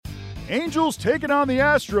Angels taking on the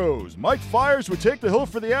Astros. Mike Fiers would take the hill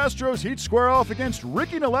for the Astros. He'd square off against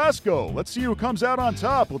Ricky Nolasco. Let's see who comes out on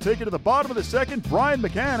top. We'll take it to the bottom of the second. Brian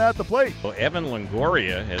McCann at the plate. Well, Evan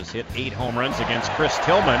Longoria has hit 8 home runs against Chris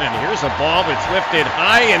Tillman, and here's a ball that's lifted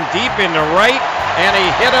high and deep into right, and he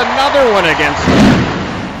hit another one against him.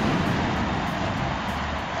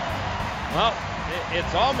 Well,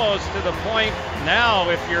 it's almost to the point now,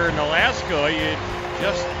 if you're Nolasco, you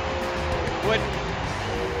just put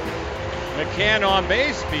McCann on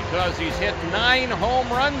base because he's hit 9 home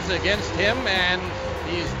runs against him, and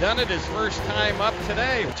he's done it his first time up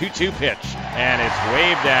today. 2-2 pitch, and it's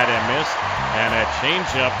waved at and missed, and a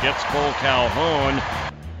changeup gets Cole Calhoun.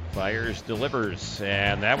 Fiers delivers,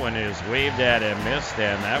 and that one is waved at and missed,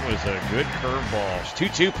 and that was a good curveball.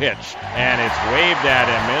 2-2 pitch, and it's waved at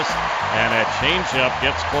and missed, and a changeup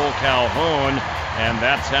gets Cole Calhoun, and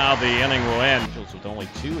that's how the inning will end. Angels with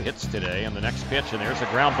only 2 hits today, and the next pitch, and there's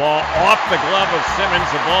a ground ball off the glove of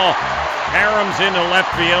Simmons. The ball caroms into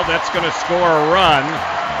left field. That's going to score a run,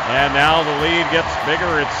 and now the lead gets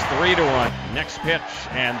bigger. It's 3-1. Next pitch,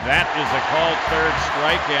 and that is a called third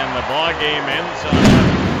strike, and the ball game ends on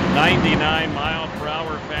a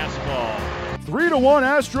 99-mile-per-hour fastball. 3-1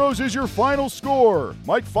 Astros is your final score.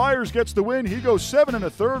 Mike Fiers gets the win. He goes 7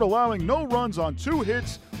 1/3, allowing no runs on 2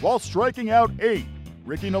 hits while striking out 8.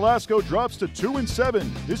 Ricky Nolasco drops to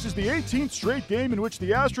 2-7. This is the 18th straight game in which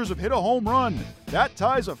the Astros have hit a home run. That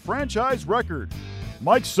ties a franchise record.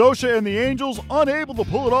 Mike Scioscia and the Angels unable to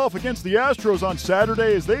pull it off against the Astros on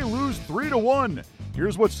Saturday as they lose 3-1.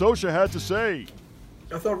 Here's what Scioscia had to say.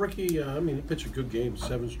 I thought Ricky, he pitched a good game,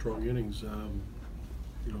 7 strong innings.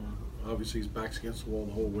 Obviously his back's against the wall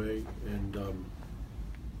the whole way, and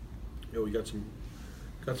we got some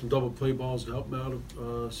double play balls to help him out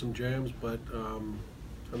of some jams, but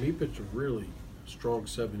he pitched a really strong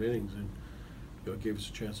 7 innings, and it gave us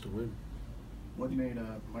a chance to win. What made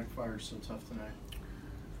Mike Fiers so tough tonight?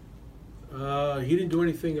 He didn't do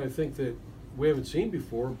anything I think that we haven't seen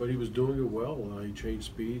before, but he was doing it well. He changed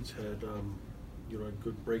speeds, had a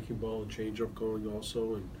good breaking ball and changeup going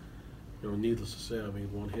also, and needless to say,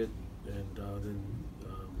 1 hit, and then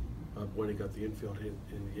when he got the infield hit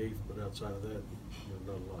in the 8th, but outside of that,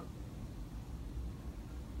 not a lot.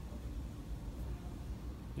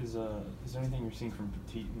 Is there anything you're seeing from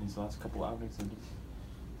Petit in these last couple outings that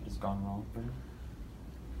has gone wrong for him?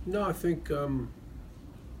 No, I think the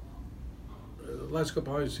last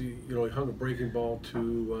couple outings, he hung a breaking ball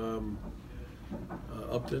to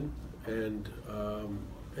Upton, and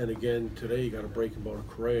again today he got a breaking ball to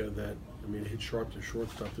Correa that hit sharp to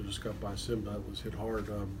shortstop that just got by Sim. That was hit hard,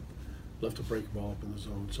 left a breaking ball up in the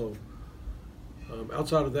zone. So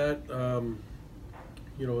outside of that,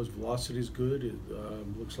 his velocity is good.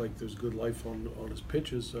 It looks like there's good life on his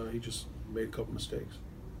pitches. He just made a couple mistakes.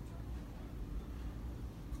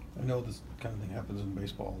 I know this kind of thing happens in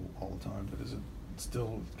baseball all the time, but is it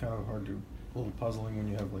still kind of hard to, a little puzzling when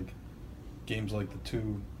you have games like the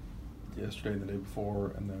 2 yesterday and the day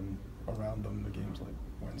before, and then around them the games like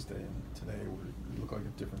Wednesday and today where you look like a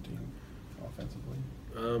different team offensively?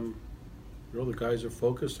 The guys are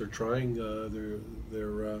focused. They're trying.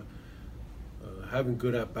 They're having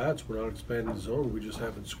good at bats. We're not expanding the zone. We just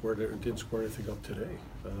haven't didn't square anything up today.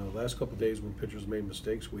 Last couple of days when pitchers made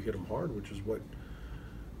mistakes, we hit them hard, which is what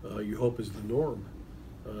you hope is the norm.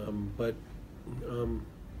 But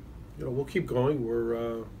we'll keep going.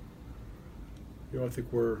 We're I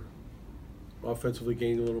think we're offensively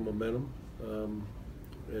gaining a little momentum,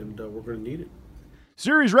 and we're going to need it.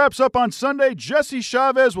 Series wraps up on Sunday. Jesse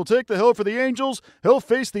Chavez will take the hill for the Angels. He'll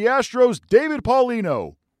face the Astros' David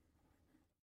Paulino.